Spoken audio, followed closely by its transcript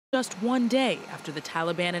Just one day after the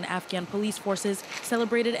Taliban and Afghan police forces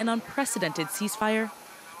celebrated an unprecedented ceasefire,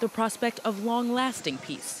 the prospect of long-lasting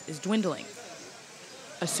peace is dwindling.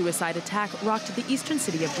 A suicide attack rocked the eastern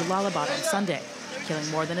city of Jalalabad on Sunday, killing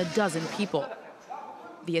more than a dozen people.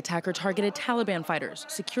 The attacker targeted Taliban fighters,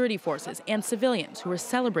 security forces, and civilians who were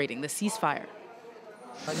celebrating the ceasefire.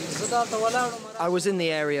 I was in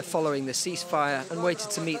the area following the ceasefire and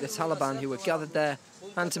waited to meet the Taliban who were gathered there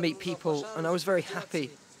and to meet people, and I was very happy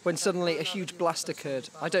when suddenly a huge blast occurred.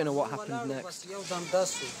 I don't know what happened next.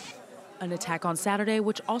 An attack on Saturday,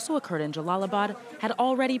 which also occurred in Jalalabad, had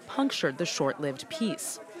already punctured the short-lived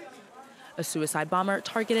peace. A suicide bomber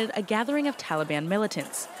targeted a gathering of Taliban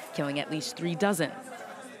militants, killing at least 3 dozen.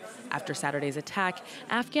 After Saturday's attack,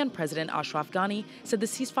 Afghan President Ashraf Ghani said the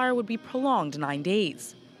ceasefire would be prolonged 9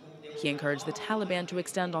 days. He encouraged the Taliban to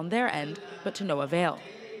extend on their end, but to no avail.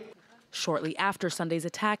 Shortly after Sunday's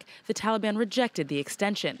attack, the Taliban rejected the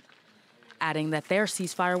extension, adding that their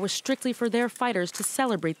ceasefire was strictly for their fighters to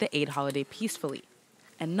celebrate the Eid holiday peacefully,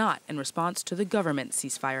 and not in response to the government's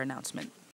ceasefire announcement.